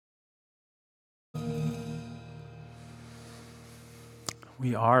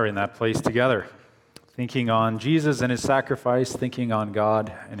We are in that place together, thinking on Jesus and his sacrifice, thinking on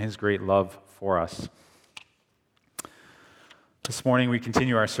God and his great love for us. This morning we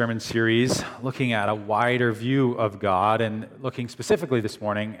continue our sermon series looking at a wider view of God and looking specifically this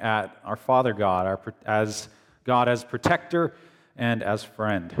morning at our Father God, as God as protector and as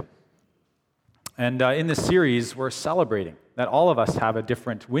friend. And in this series we're celebrating that all of us have a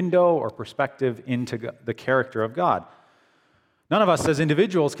different window or perspective into the character of God. None of us as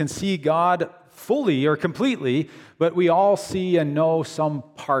individuals can see God fully or completely, but we all see and know some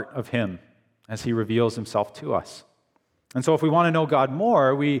part of him as he reveals himself to us. And so if we want to know God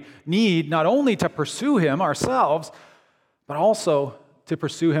more, we need not only to pursue him ourselves, but also to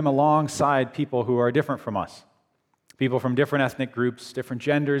pursue him alongside people who are different from us. People from different ethnic groups, different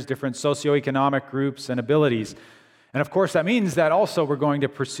genders, different socioeconomic groups and abilities. And of course, that means that also we're going to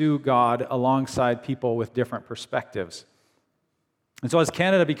pursue God alongside people with different perspectives. And so as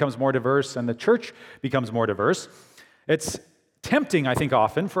Canada becomes more diverse and the church becomes more diverse, it's tempting, I think,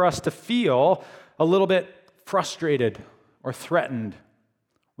 often for us to feel a little bit frustrated or threatened.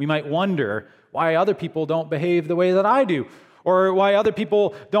 We might wonder why other people don't behave the way that I do, or why other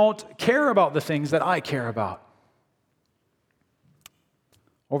people don't care about the things that I care about.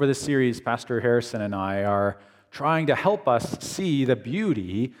 Over this series, Pastor Harrison and I are trying to help us see the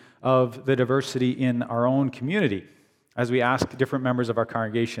beauty of the diversity in our own community as we ask different members of our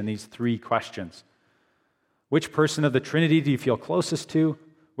congregation these three questions. Which person of the Trinity do you feel closest to?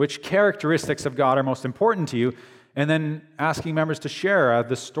 Which characteristics of God are most important to you? And then asking members to share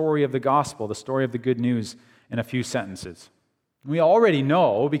the story of the gospel, the story of the good news in a few sentences. We already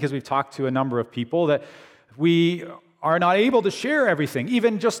know, because we've talked to a number of people, that we are not able to share everything,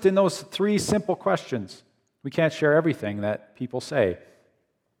 even just in those three simple questions. We can't share everything that people say.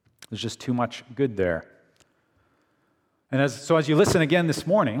 There's just too much good there. And as you listen again this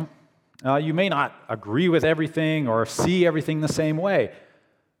morning, you may not agree with everything or see everything the same way,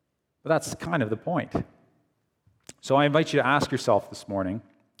 but that's kind of the point. So I invite you to ask yourself this morning,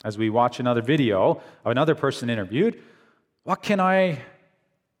 as we watch another video of another person interviewed, what can I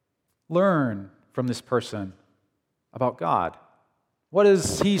learn from this person about God? What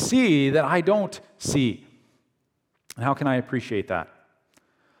does he see that I don't see? And how can I appreciate that?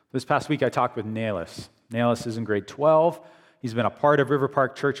 This past week I talked with Naelis. Naelis is in grade 12. He's been a part of River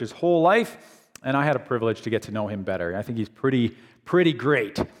Park Church his whole life, and I had a privilege to get to know him better. I think he's pretty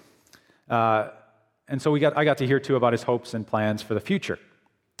great. And so I got to hear too about his hopes and plans for the future.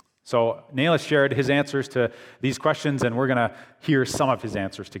 So Naelis shared his answers to these questions, and we're going to hear some of his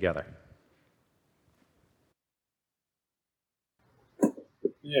answers together.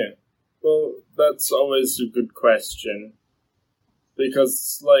 Yeah, well, that's always a good question,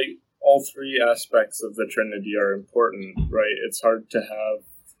 because, all three aspects of the Trinity are important, right? It's hard to have,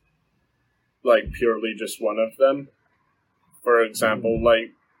 purely just one of them. For example,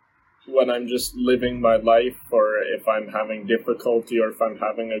 when I'm just living my life, or if I'm having difficulty, or if I'm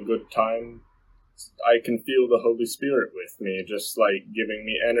having a good time, I can feel the Holy Spirit with me, just, giving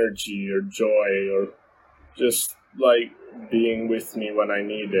me energy or joy, or just, being with me when I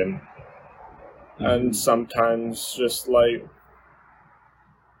need him. And sometimes, just,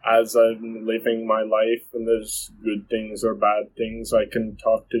 as I'm living my life and there's good things or bad things, I can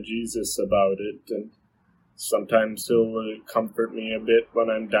talk to Jesus about it, and sometimes he'll comfort me a bit when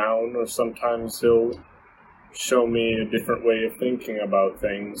I'm down, or sometimes he'll show me a different way of thinking about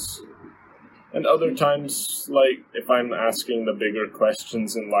things. And other times, if I'm asking the bigger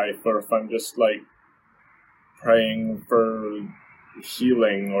questions in life, or if I'm just, praying for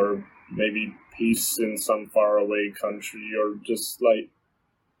healing, or maybe peace in some faraway country, or just,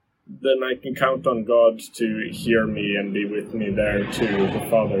 then I can count on God to hear me and be with me there too, the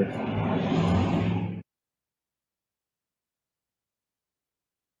Father.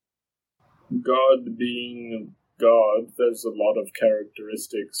 God being God, there's a lot of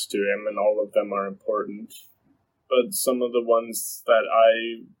characteristics to him, and all of them are important. But some of the ones that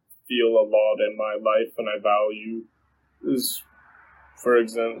I feel a lot in my life and I value is, for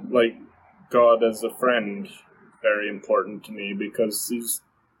example, God as a friend, very important to me, because he's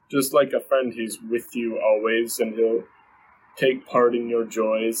just like a friend. He's with you always, and he'll take part in your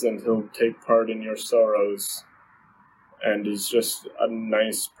joys, and he'll take part in your sorrows. And he's just a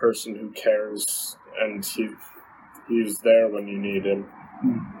nice person who cares, and he's there when you need him.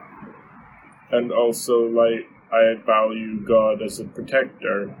 And also, I value God as a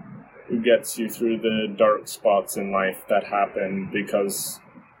protector who gets you through the dark spots in life that happen, because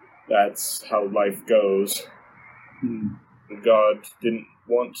that's how life goes. God didn't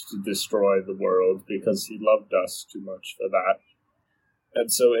want to destroy the world because he loved us too much for that.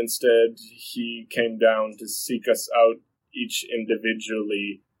 And so instead, he came down to seek us out each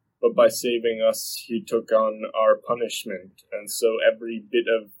individually, but by saving us, he took on our punishment. And so every bit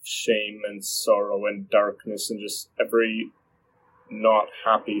of shame and sorrow and darkness and just every not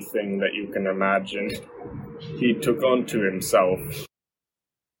happy thing that you can imagine, he took onto himself.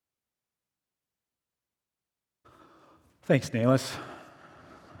 Thanks, Nalis.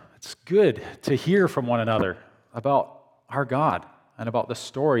 It's good to hear from one another about our God and about the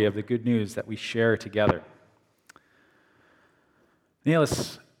story of the good news that we share together.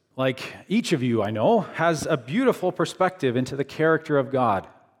 Nalis, like each of you I know, has a beautiful perspective into the character of God.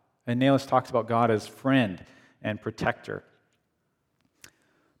 And Nalis talks about God as friend and protector.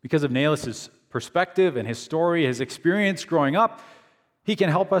 Because of Nalis' perspective and his story, his experience growing up, he can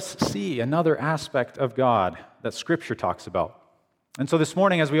help us see another aspect of God that Scripture talks about. And so this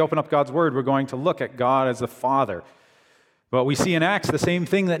morning, as we open up God's Word, we're going to look at God as the Father. But we see in Acts the same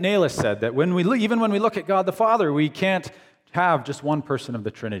thing that Nalis said, that even when we look at God the Father, we can't have just one person of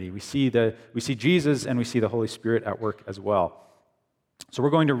the Trinity. We see Jesus and we see the Holy Spirit at work as well. So we're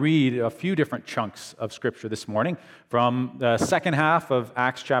going to read a few different chunks of Scripture this morning from the second half of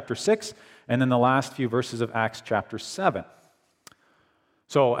Acts chapter 6 and then the last few verses of Acts chapter 7.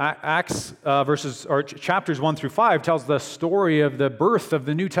 So Acts chapters 1 through 5 tells the story of the birth of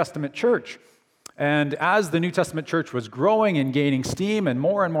the New Testament church. And as the New Testament church was growing and gaining steam and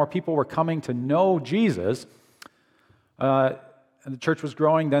more people were coming to know Jesus, and the church was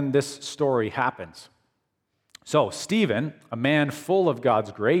growing, then this story happens. So Stephen, a man full of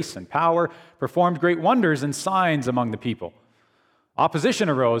God's grace and power, performed great wonders and signs among the people. Opposition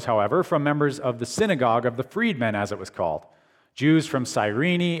arose, however, from members of the synagogue of the freedmen, as it was called, Jews from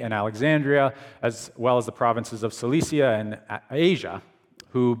Cyrene and Alexandria, as well as the provinces of Cilicia and Asia,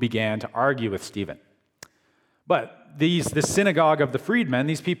 who began to argue with Stephen. But the synagogue of the freedmen,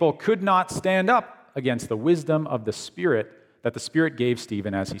 these people could not stand up against the wisdom of the Spirit that the Spirit gave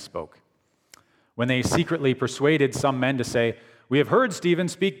Stephen as he spoke. When they secretly persuaded some men to say, "We have heard Stephen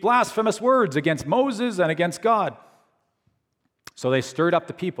speak blasphemous words against Moses and against God." So they stirred up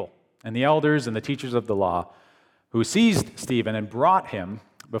the people and the elders and the teachers of the law, who seized Stephen and brought him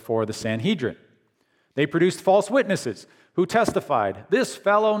before the Sanhedrin. They produced false witnesses who testified, "This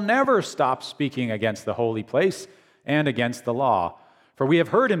fellow never stops speaking against the holy place and against the law. For we have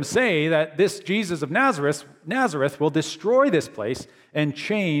heard him say that this Jesus of Nazareth will destroy this place and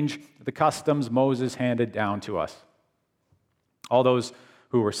change the customs Moses handed down to us." All those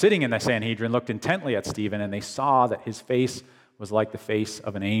who were sitting in the Sanhedrin looked intently at Stephen, and they saw that his face was like the face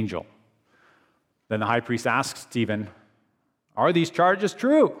of an angel. Then the high priest asked Stephen, "Are these charges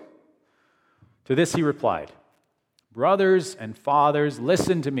true?" To this he replied, "Brothers and fathers,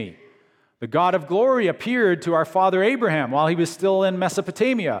 listen to me. The God of glory appeared to our father Abraham while he was still in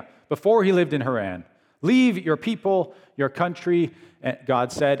Mesopotamia, before he lived in Haran. Leave your people, your country,"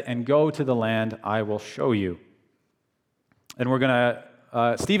 God said, "and go to the land I will show you." And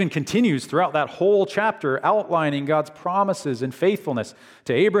Stephen continues throughout that whole chapter outlining God's promises and faithfulness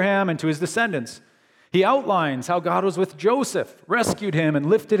to Abraham and to his descendants. He outlines how God was with Joseph, rescued him and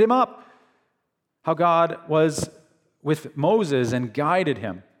lifted him up. How God was with Moses and guided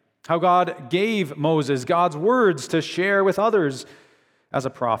him. How God gave Moses God's words to share with others as a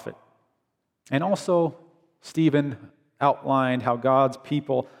prophet. And also, Stephen outlined how God's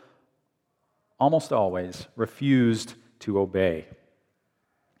people almost always refused to obey.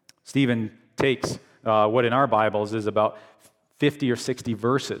 Stephen takes what in our Bibles is about 50 or 60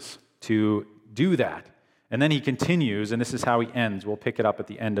 verses to do that. And then he continues, and this is how he ends. We'll pick it up at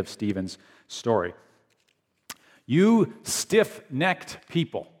the end of Stephen's story. "You stiff-necked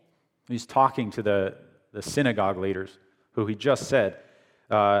people," he's talking to the synagogue leaders who he just said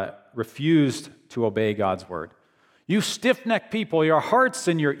refused to obey God's word. "You stiff-necked people, your hearts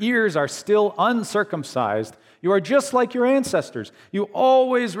and your ears are still uncircumcised. You are just like your ancestors. You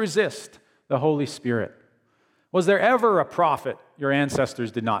always resist the Holy Spirit. Was there ever a prophet your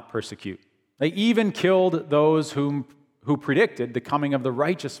ancestors did not persecute? They even killed those who predicted the coming of the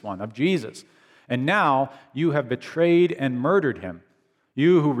righteous one, of Jesus. And now you have betrayed and murdered him.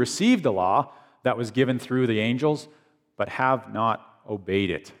 You who received the law that was given through the angels, but have not obeyed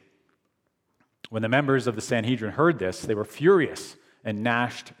it." When the members of the Sanhedrin heard this, they were furious and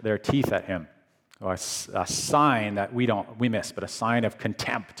gnashed their teeth at him. A sign that we miss, but a sign of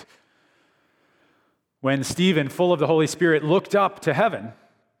contempt. When Stephen, full of the Holy Spirit, looked up to heaven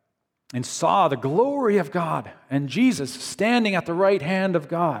and saw the glory of God and Jesus standing at the right hand of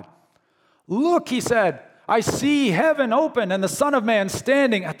God. "Look," he said, "I see heaven open and the Son of Man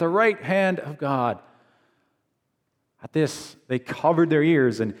standing at the right hand of God." At this, they covered their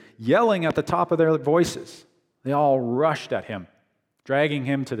ears and, yelling at the top of their voices, they all rushed at him, dragging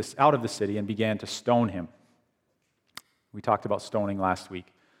him out of the city, and began to stone him. We talked about stoning last week.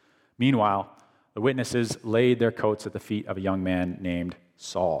 Meanwhile, the witnesses laid their coats at the feet of a young man named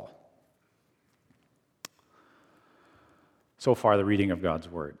Saul. So far, the reading of God's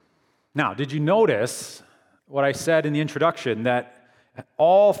word. Now, did you notice what I said in the introduction, that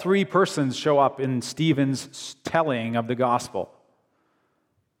all three persons show up in Stephen's telling of the gospel?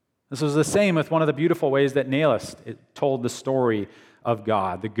 This was the same with one of the beautiful ways that Nihilist told the story of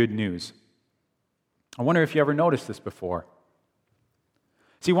God, the good news. I wonder if you ever noticed this before.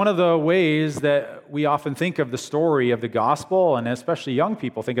 See, one of the ways that we often think of the story of the gospel, and especially young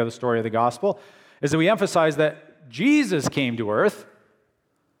people think of the story of the gospel, is that we emphasize that Jesus came to earth.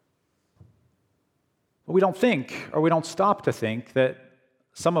 But we don't stop to think that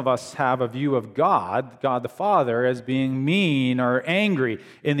some of us have a view of God the Father, as being mean or angry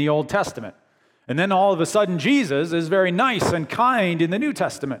in the Old Testament. And then all of a sudden, Jesus is very nice and kind in the New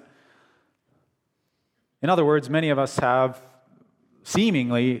Testament. In other words, many of us seem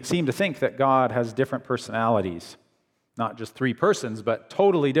to think that God has different personalities. Not just three persons, but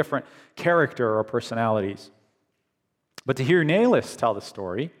totally different character or personalities. But to hear Nihilist tell the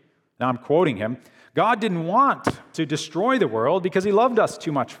story, now I'm quoting him, God didn't want to destroy the world because he loved us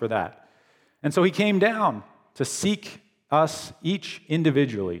too much for that. And so he came down to seek us each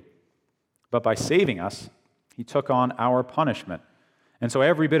individually. But by saving us, he took on our punishment. And so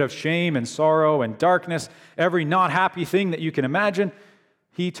every bit of shame and sorrow and darkness, every not happy thing that you can imagine,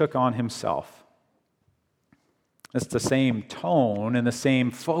 he took on himself. It's the same tone and the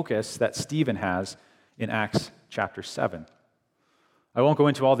same focus that Stephen has in Acts chapter 7. I won't go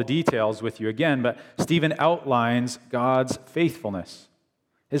into all the details with you again, but Stephen outlines God's faithfulness,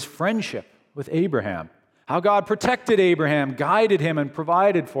 his friendship with Abraham, how God protected Abraham, guided him, and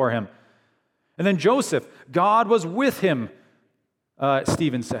provided for him. And then Joseph, God was with him,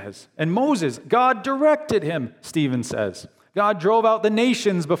 Stephen says. And Moses, God directed him, Stephen says. God drove out the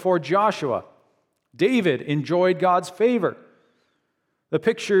nations before Joshua. David enjoyed God's favor. The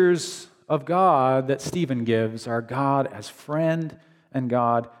pictures of God that Stephen gives are God as friend and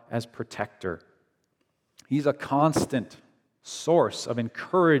God as protector. He's a constant source of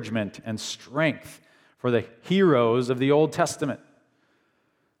encouragement and strength for the heroes of the Old Testament.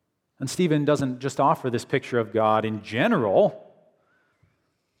 And Stephen doesn't just offer this picture of God in general,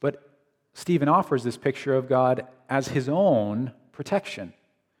 but Stephen offers this picture of God as his own protection.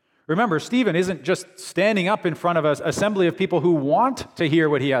 Remember, Stephen isn't just standing up in front of an assembly of people who want to hear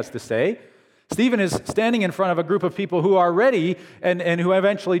what he has to say. Stephen is standing in front of a group of people who are ready and who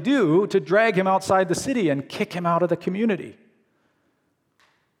eventually do to drag him outside the city and kick him out of the community.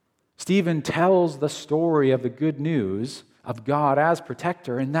 Stephen tells the story of the good news of God as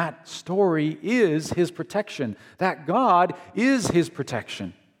protector, and that story is his protection. That God is his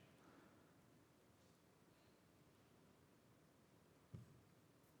protection.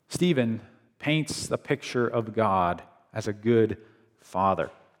 Stephen paints the picture of God as a good father,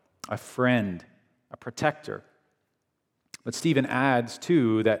 a friend, a protector. But Stephen adds,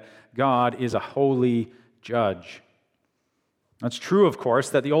 too, that God is a holy judge. It's true, of course,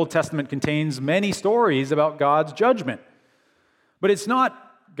 that the Old Testament contains many stories about God's judgment. But it's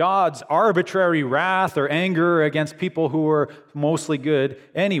not God's arbitrary wrath or anger against people who are mostly good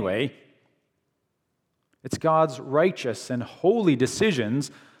anyway. It's God's righteous and holy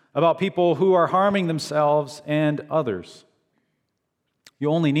decisions about people who are harming themselves and others. You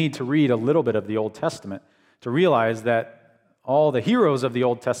only need to read a little bit of the Old Testament to realize that all the heroes of the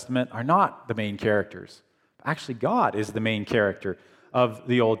Old Testament are not the main characters. Actually, God is the main character of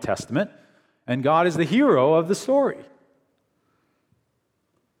the Old Testament, and God is the hero of the story.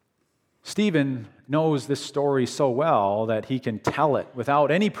 Stephen knows this story so well that he can tell it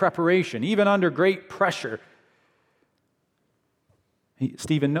without any preparation, even under great pressure.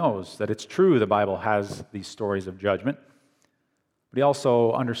 Stephen knows that it's true the Bible has these stories of judgment, but he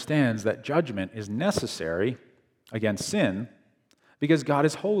also understands that judgment is necessary against sin because God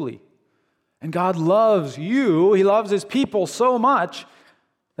is holy. And God loves you, he loves his people so much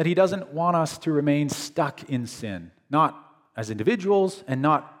that he doesn't want us to remain stuck in sin, not as individuals and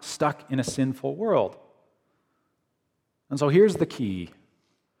not stuck in a sinful world. And so here's the key.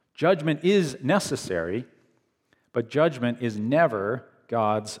 Judgment is necessary, but judgment is never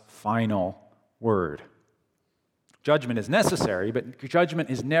God's final word. Judgment is necessary, but judgment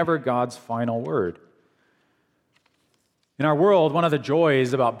is never God's final word. In our world, one of the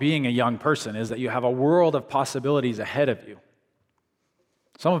joys about being a young person is that you have a world of possibilities ahead of you.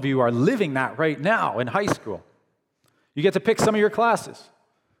 Some of you are living that right now in high school. You get to pick some of your classes.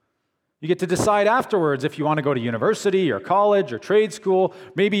 You get to decide afterwards if you want to go to university or college or trade school.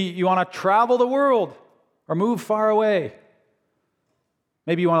 Maybe you want to travel the world or move far away.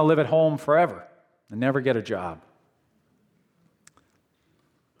 Maybe you want to live at home forever and never get a job.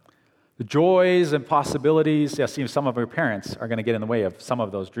 The joys and possibilities, yes, even some of your parents are going to get in the way of some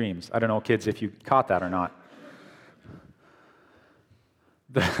of those dreams. I don't know, kids, if you caught that or not.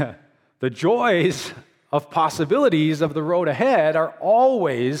 The joys of possibilities of the road ahead are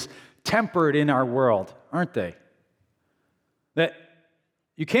always tempered in our world, aren't they? That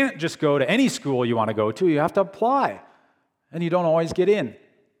you can't just go to any school you want to go to, you have to apply, and you don't always get in.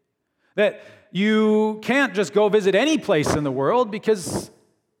 That you can't just go visit any place in the world because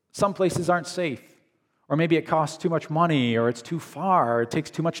some places aren't safe, or maybe it costs too much money, or it's too far, or it takes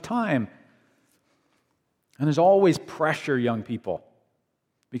too much time. And there's always pressure, young people,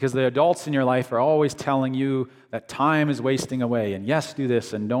 because the adults in your life are always telling you that time is wasting away, and yes, do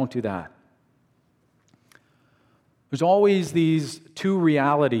this, and don't do that. There's always these two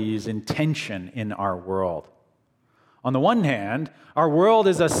realities in tension in our world. On the one hand, our world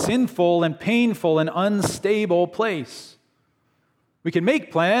is a sinful and painful and unstable place. We can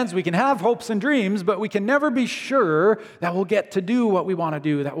make plans, we can have hopes and dreams, but we can never be sure that we'll get to do what we want to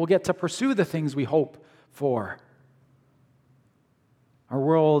do, that we'll get to pursue the things we hope for. Our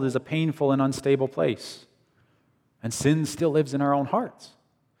world is a painful and unstable place, and sin still lives in our own hearts.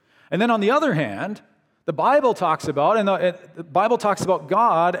 And then on the other hand, the Bible talks about,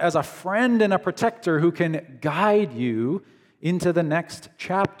 God as a friend and a protector who can guide you into the next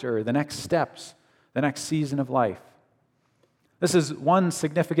chapter, the next steps, the next season of life. This is one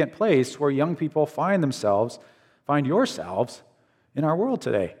significant place where young people find yourselves in our world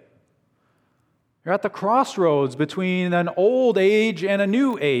today. You're at the crossroads between an old age and a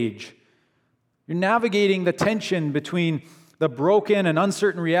new age. You're navigating the tension between the broken and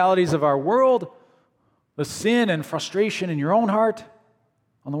uncertain realities of our world, the sin and frustration in your own heart,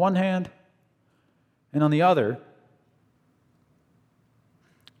 on the one hand, and on the other,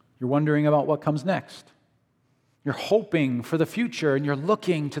 you're wondering about what comes next. You're hoping for the future, and you're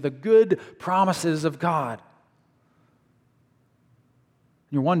looking to the good promises of God.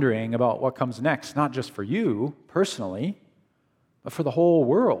 You're wondering about what comes next, not just for you personally, but for the whole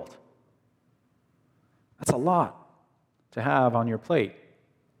world. That's a lot to have on your plate.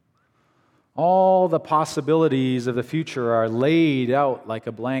 All the possibilities of the future are laid out like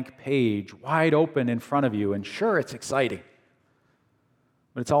a blank page, wide open in front of you, and sure, it's exciting,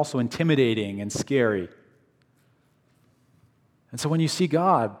 but it's also intimidating and scary. And so when you see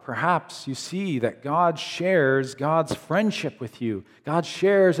God, perhaps you see that God shares God's friendship with you. God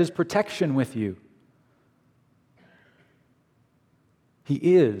shares His protection with you. He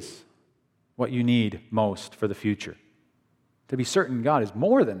is what you need most for the future. To be certain, God is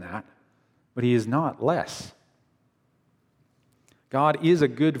more than that, but He is not less. God is a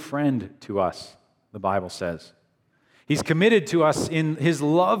good friend to us, the Bible says. He's committed to us in His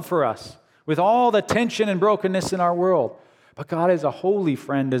love for us, with all the tension and brokenness in our world. But God is a holy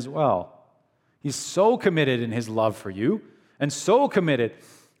friend as well. He's so committed in His love for you and so committed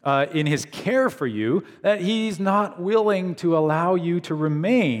in His care for you that He's not willing to allow you to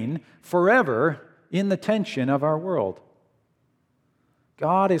remain forever in the tension of our world.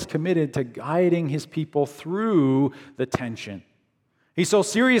 God is committed to guiding His people through the tension. He's so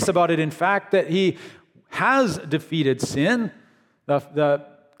serious about it, in fact, that He has defeated sin. The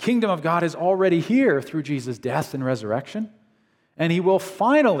kingdom of God is already here through Jesus' death and resurrection. And He will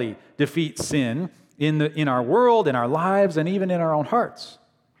finally defeat sin in our world, in our lives, and even in our own hearts.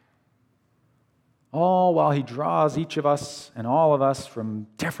 All while He draws each of us and all of us from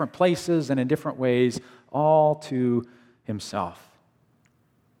different places and in different ways, all to Himself.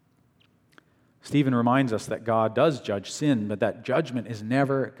 Stephen reminds us that God does judge sin, but that judgment is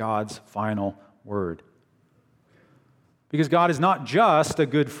never God's final word. Because God is not just a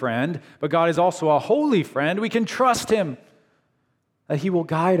good friend, but God is also a holy friend. We can trust Him that He will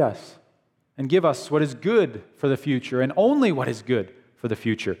guide us and give us what is good for the future, and only what is good for the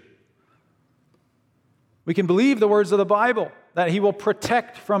future. We can believe the words of the Bible, that He will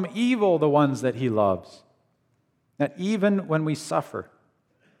protect from evil the ones that He loves. That even when we suffer,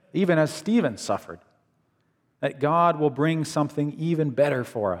 even as Stephen suffered, that God will bring something even better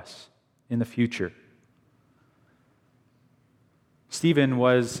for us in the future. Stephen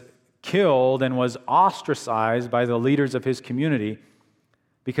was killed and was ostracized by the leaders of his community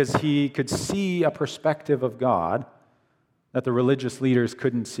because he could see a perspective of God that the religious leaders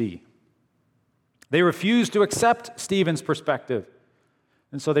couldn't see. They refused to accept Stephen's perspective,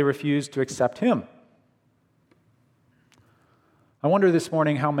 and so they refused to accept him. I wonder this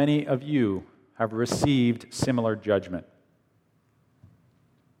morning how many of you have received similar judgment.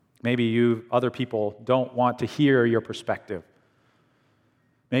 Maybe other people don't want to hear your perspective.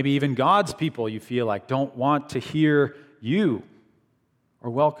 Maybe even God's people, you feel like, don't want to hear you or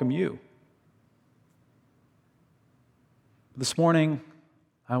welcome you. This morning,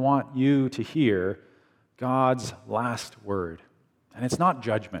 I want you to hear God's last word. And it's not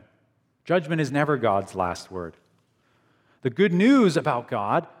judgment. Judgment is never God's last word. The good news about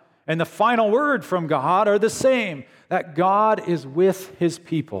God and the final word from God are the same, that God is with his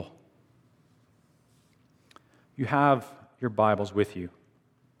people. You have your Bibles with you,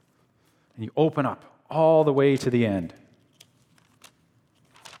 and you open up all the way to the end.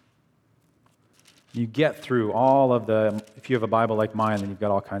 You get through all of if you have a Bible like mine, then you've got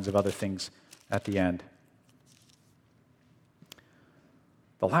all kinds of other things at the end.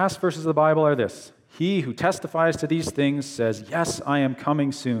 The last verses of the Bible are this: He who testifies to these things says, "Yes, I am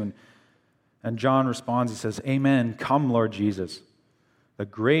coming soon." And John responds, he says, "Amen, come, Lord Jesus." The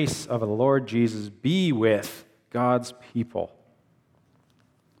grace of the Lord Jesus be with God's people.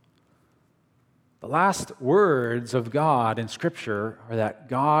 The last words of God in Scripture are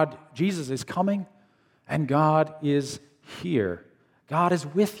that Jesus is coming, and God is here. God is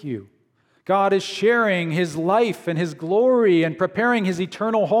with you. God is sharing his life and his glory and preparing his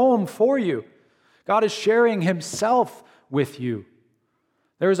eternal home for you. God is sharing himself with you.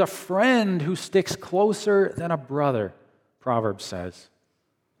 There is a friend who sticks closer than a brother, Proverbs says.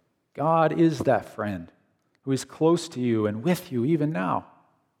 God is that friend who is close to you and with you even now.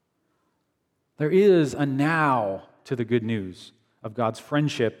 There is a now to the good news of God's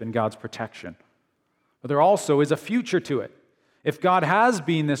friendship and God's protection. But there also is a future to it. If God has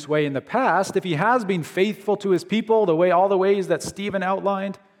been this way in the past, if he has been faithful to his people all the ways that Stephen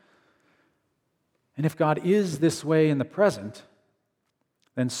outlined, and if God is this way in the present,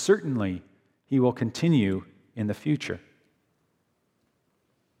 then certainly he will continue in the future.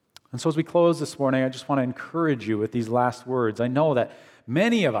 And so as we close this morning, I just want to encourage you with these last words. I know that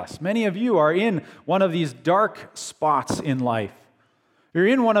many of you are in one of these dark spots in life. You're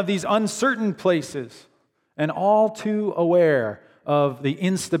in one of these uncertain places and all too aware of the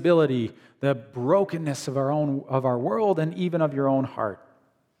instability, the brokenness of our world, and even of your own heart.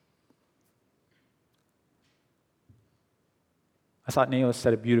 I thought Neil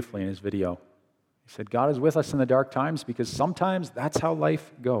said it beautifully in his video. He said, God is with us in the dark times because sometimes that's how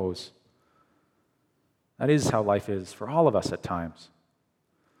life goes. That is how life is for all of us at times.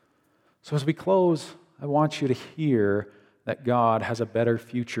 So as we close, I want you to hear that God has a better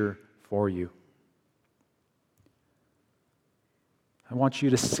future for you. I want you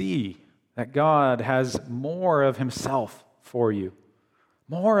to see that God has more of himself for you,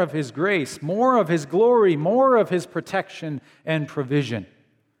 more of his grace, more of his glory, more of his protection and provision.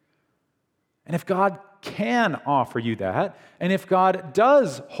 And if God can offer you that, and if God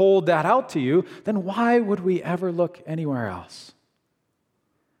does hold that out to you, then why would we ever look anywhere else?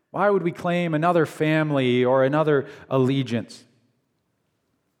 Why would we claim another family or another allegiance?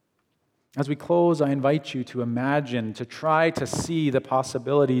 As we close, I invite you to imagine, to try to see the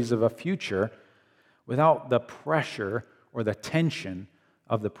possibilities of a future without the pressure or the tension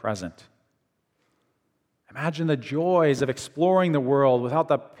of the present. Imagine the joys of exploring the world without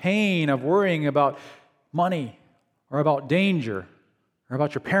the pain of worrying about money or about danger or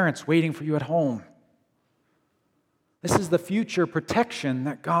about your parents waiting for you at home. This is the future protection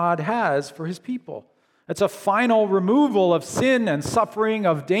that God has for his people. It's a final removal of sin and suffering,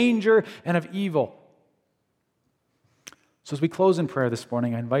 of danger and of evil. So as we close in prayer this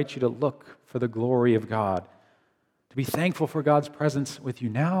morning, I invite you to look for the glory of God, to be thankful for God's presence with you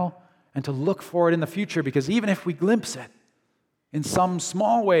now, and to look for it in the future, because even if we glimpse it in some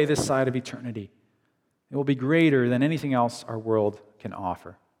small way this side of eternity, it will be greater than anything else our world can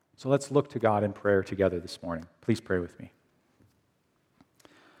offer. So let's look to God in prayer together this morning. Please pray with me.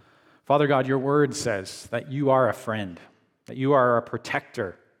 Father God, your word says that you are a friend, that you are a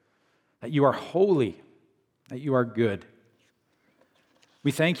protector, that you are holy, that you are good.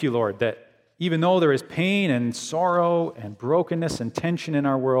 We thank you, Lord, that even though there is pain and sorrow and brokenness and tension in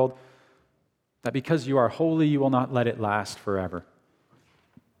our world, that because you are holy, you will not let it last forever.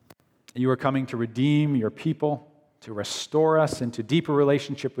 You are coming to redeem your people, to restore us into deeper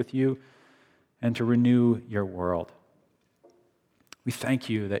relationship with you, and to renew your world. We thank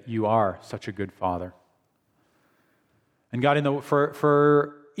you that you are such a good Father. And God,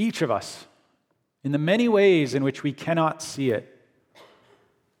 for each of us, in the many ways in which we cannot see it,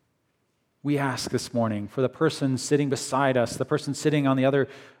 we ask this morning for the person sitting beside us, the person sitting on the other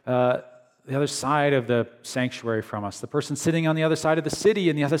the other side of the sanctuary from us, the person sitting on the other side of the city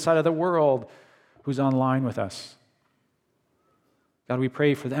and the other side of the world who's online with us. God, we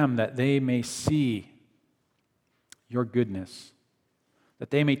pray for them that they may see your goodness,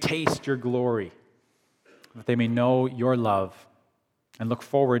 that they may taste your glory, that they may know your love and look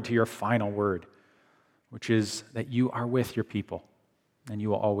forward to your final word, which is that you are with your people and you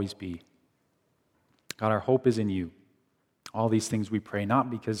will always be. God, our hope is in you. All these things we pray, not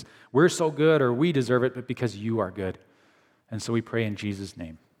because we're so good or we deserve it, but because you are good. And so we pray in Jesus'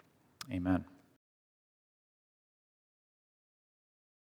 name. Amen.